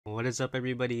What is up,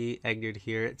 everybody? Egged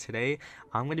here. Today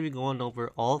I'm going to be going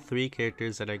over all three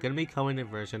characters that are going to be coming in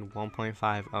version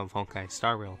 1.5 of Honkai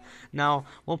Star Rail. Now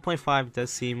 1.5 does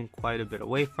seem quite a bit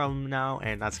away from now,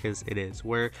 and that's because it is.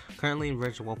 We're currently in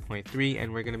version 1.3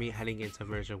 and we're going to be heading into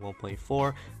version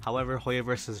 1.4. However,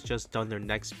 Hoyoverse has just done their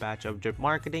next batch of drip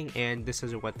marketing, and this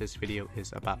is what this video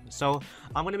is about. So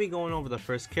I'm going to be going over the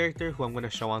first character who I'm going to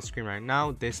show on screen right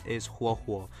now. This is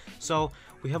Huo. So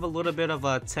we have a little bit of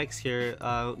a text here.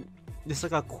 Just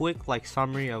like a quick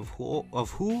summary of who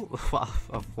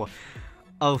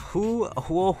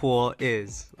Huo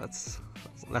is.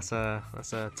 That's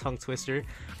a tongue twister.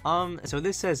 So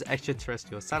this says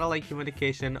extraterrestrial satellite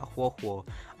communication Huo.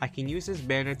 I can use this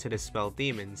banner to dispel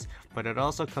demons, but it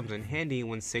also comes in handy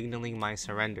when signaling my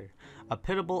surrender. A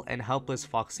pitiable and helpless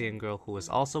Foxian girl who is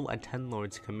also a Ten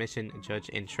Lords Commission judge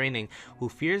in training, who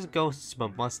fears ghosts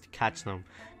but must catch them.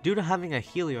 Due to having a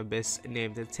Helioabyss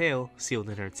named a tail sealed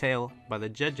in her tail by the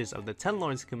judges of the Ten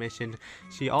Lords Commission,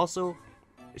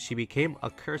 she became a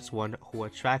cursed one who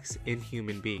attracts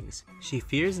inhuman beings. She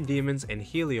fears demons and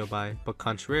Heliobi, but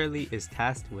contrarily is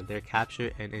tasked with their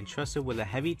capture and entrusted with a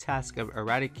heavy task of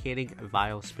eradicating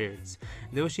vile spirits.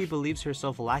 Though she believes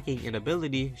herself lacking in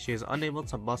ability, she is unable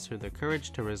to muster the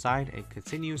courage to resign and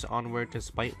continues onward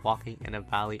despite walking in a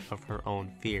valley of her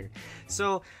own fear.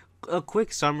 So, a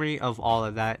quick summary of all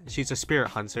of that. She's a spirit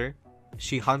hunter.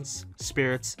 She hunts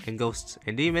spirits and ghosts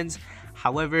and demons.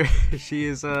 However,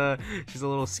 she's a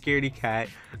little scaredy cat,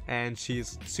 and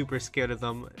she's super scared of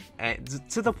them, and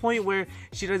to the point where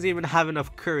she doesn't even have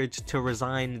enough courage to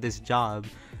resign this job,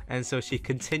 and so she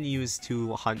continues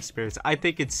to hunt spirits. I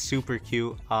think it's super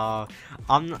cute.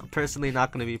 I'm personally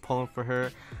not going to be pulling for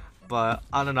her, but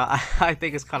I don't know. I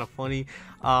think it's kind of funny.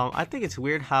 I think it's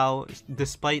weird how,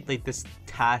 despite this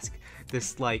task,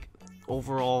 this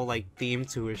overall theme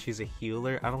to her, she's a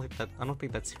healer. I don't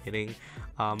think that's fitting.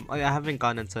 I haven't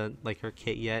gotten into her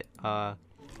kit yet. And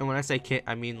when I say kit,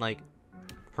 I mean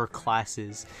her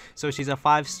classes. So she's a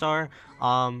 5-star.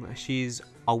 She's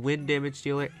a wind damage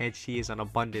dealer, and she is an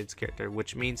abundance character,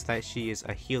 which means that she is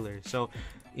a healer. So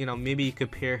maybe you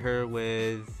could pair her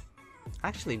with,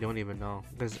 actually don't even know,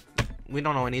 because we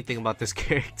don't know anything about this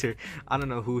character. I don't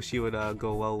know who she would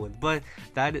go well with, but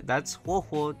that's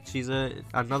Huo. She's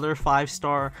another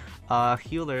 5-star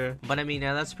healer. But I mean,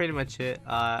 yeah, that's pretty much it.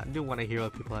 I do want to hear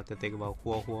what people have to think about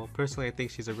Huo. Personally, I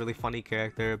think she's a really funny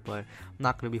character, but I'm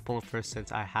not going to be pulling for her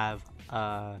since I have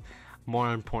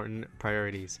more important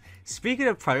priorities. Speaking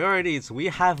of priorities, we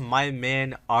have my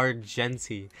man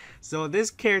Argenti. So this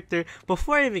character,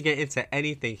 before I even get into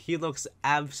anything, he looks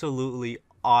absolutely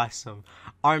awesome.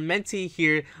 Our mentee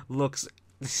here looks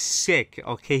sick.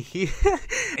 Okay,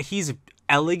 he's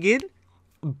elegant,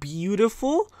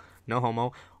 beautiful, no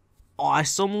homo,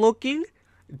 awesome looking,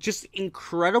 just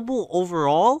incredible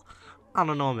overall. I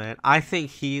don't know, man. I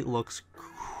think he looks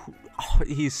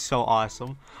he's so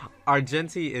awesome.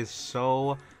 Argenti is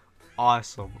so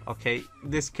awesome. Okay,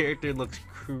 this character looks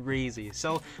crazy.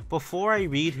 So before I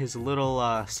read his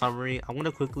little summary, I want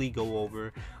to quickly go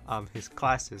over his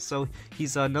classes. So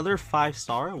he's another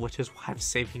 5-star, which is why I'm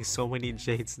saving so many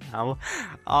jades now.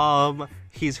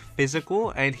 He's physical,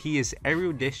 and he is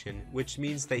erudition, which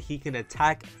means that he can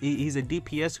attack. He's a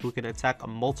DPS who can attack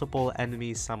multiple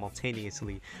enemies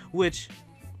simultaneously, which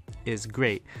is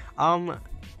great.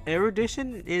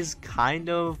 Erudition is kind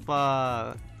of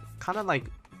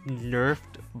nerfed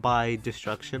by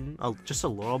destruction just a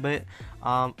little bit.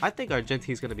 I think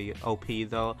Argenti's gonna be OP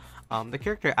though. The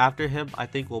character after him I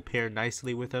think will pair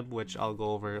nicely with him, which I'll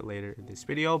go over later in this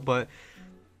video. But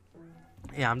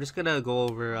yeah, I'm just gonna go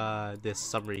over this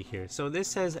summary here. So this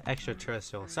says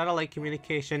extraterrestrial satellite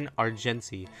communication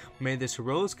Argenti. May this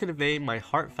rose convey my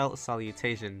heartfelt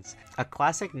salutations. A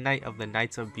classic knight of the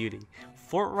Knights of Beauty.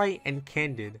 Forthright and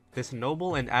candid, this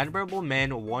noble and admirable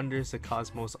man wanders the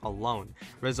cosmos alone,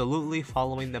 resolutely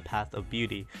following the path of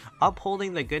beauty.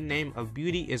 Upholding the good name of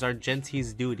beauty is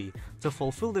Argenti's duty. To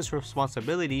fulfill this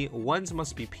responsibility, one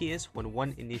must be pious when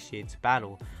one initiates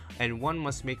battle, and one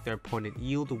must make their opponent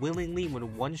yield willingly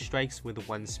when one strikes with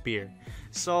one spear.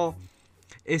 So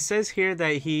it says here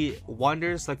that he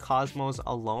wanders the cosmos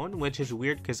alone, which is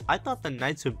weird because I thought the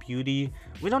Knights of Beauty,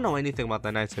 we don't know anything about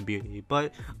the Knights of Beauty,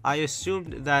 but I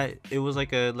assumed that it was I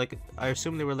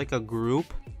assumed they were a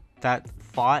group that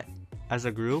fought as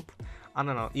a group. I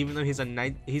don't know. Even though he's a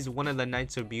knight, he's one of the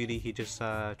Knights of Beauty. He just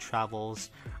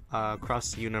travels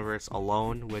across the universe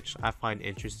alone, which I find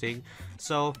interesting.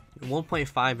 So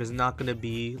 1.5 is not gonna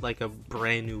be like a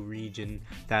brand new region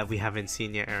that we haven't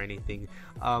seen yet or anything.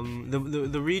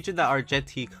 The region that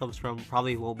Argenti comes from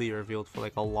probably will be revealed for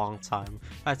like a long time.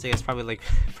 I'd say it's probably like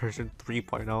version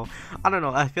 3.0. I don't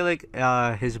know. I feel like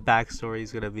his backstory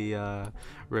is gonna be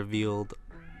revealed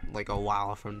like a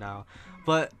while from now.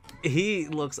 But he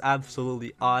looks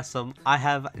absolutely awesome. I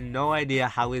have no idea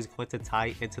how he's going to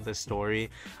tie into the story.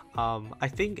 I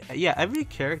think, yeah, every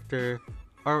character,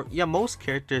 or yeah, most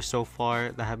characters so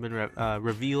far that have been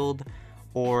revealed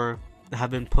or have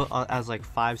been put on as like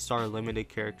 5-star limited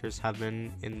characters have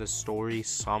been in the story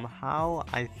somehow,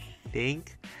 I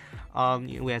think.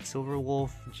 We had Silver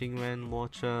Wolf, Jingwen,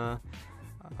 Luocha,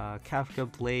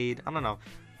 Kafka, Blade, I don't know,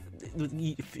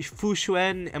 Fu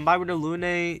Xuan, Embodiment of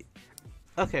Lune.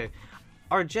 Okay,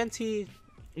 Argenti,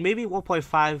 maybe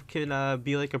 1.5 can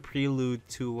be like a prelude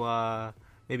to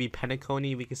maybe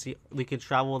Penacony. We can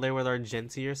travel there with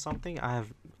Argenti or something. I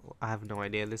have no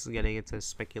idea. This is getting into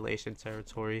speculation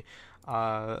territory.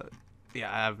 Yeah,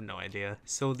 I have no idea.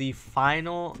 So the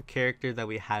final character that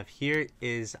we have here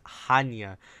is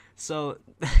Hanya. So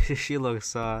she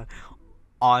looks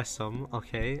awesome.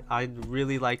 Okay, I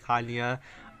really like Hanya.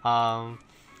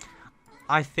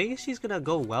 I think she's gonna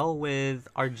go well with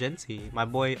Argenti, my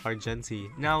boy Argenti.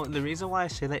 Now, the reason why I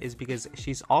say that is because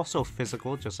she's also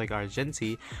physical, just like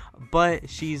Argenti, but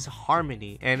she's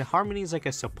Harmony, and Harmony is like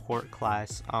a support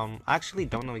class. I actually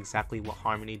don't know exactly what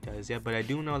Harmony does yet, but I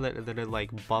do know that it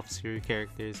like buffs your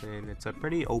characters, and it's a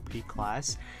pretty OP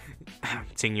class.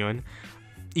 Tingyun,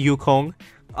 Yukong,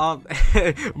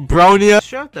 Bronya.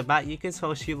 Straight off the bat, you can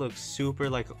tell she looks super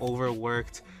like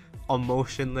overworked,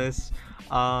 emotionless.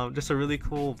 Just a really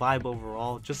cool vibe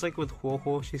overall. Just like with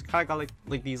Huohuo, she's kind of got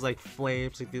like these like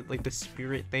flames, like the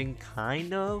spirit thing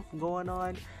kind of going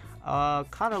on.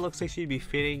 Kind of looks like she'd be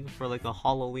fitting for like a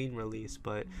Halloween release,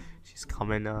 but she's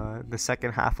coming the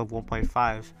second half of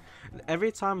 1.5.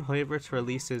 Every time Hoiberts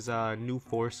releases new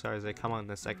 4-stars, they come out in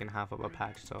the second half of a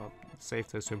patch, so it's safe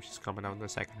to assume she's coming out in the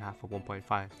second half of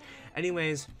 1.5.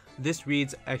 Anyways, this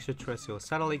reads extraterrestrial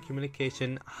satellite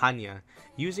communication Hanya.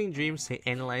 Using dreams to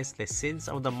analyze the sins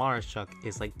of the Marashuk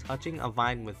is like touching a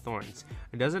vine with thorns.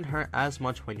 It doesn't hurt as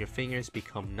much when your fingers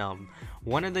become numb.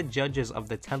 One of the judges of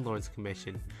the Ten Lords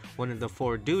Commission. One of the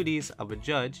 4 duties of a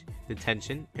judge: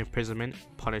 detention, imprisonment,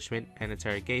 punishment, and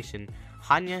interrogation.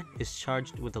 Hanya is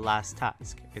charged with the last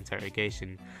task,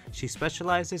 interrogation. She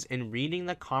specializes in reading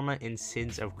the karma and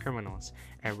sins of criminals,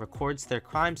 and records their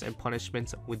crimes and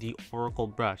punishments with the Oracle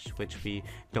Brush, which we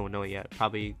don't know yet.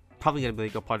 Probably gonna be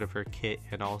like a part of her kit,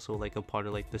 and also like a part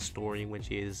of like the story when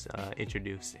she is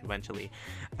introduced eventually.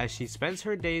 As she spends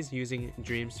her days using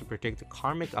dreams to predict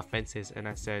karmic offenses and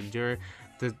as to endure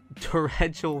the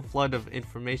torrential flood of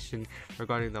information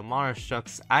regarding the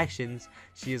Marashuk's actions,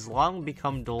 she has long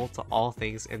become dull to all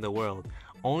things in the world.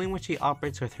 Only when she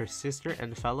operates with her sister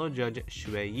and fellow judge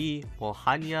Xue Yi will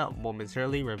Hanya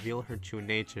momentarily reveal her true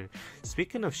nature.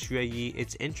 Speaking of Xue Yi,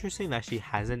 it's interesting that she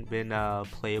hasn't been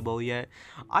playable yet.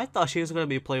 I thought she was going to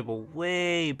be playable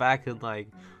way back in like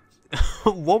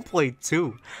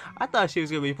 1.2. I thought she was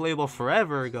going to be playable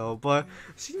forever ago, but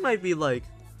she might be like,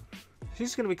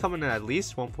 she's going to be coming in at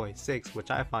least 1.6, which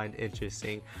I find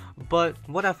interesting. But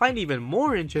what I find even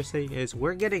more interesting is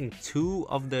we're getting 2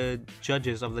 of the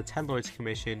judges of the Ten Lords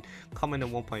Commission coming in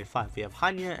 1.5. We have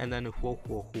Hanya and then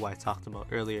Huohuo, who I talked about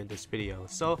earlier in this video.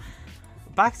 So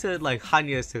back to like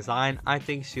Hanya's design, I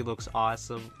think she looks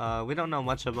awesome. We don't know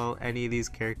much about any of these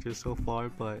characters so far,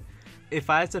 but if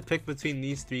I had to pick between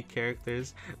these 3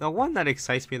 characters, the one that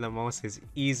excites me the most is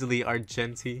easily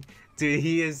Argenti. Dude,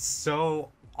 he is so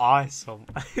awesome.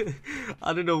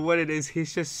 I don't know what it is.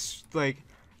 He's just like,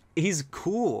 he's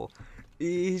cool.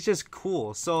 He's just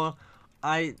cool. So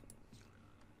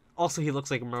also, he looks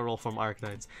like Myrtle from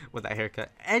Arknights with that haircut.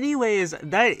 Anyways,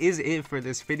 that is it for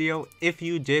this video. If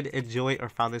you did enjoy or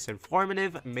found this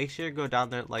informative, make sure to go down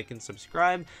there, like, and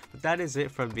subscribe. But that is it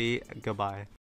from me. Goodbye.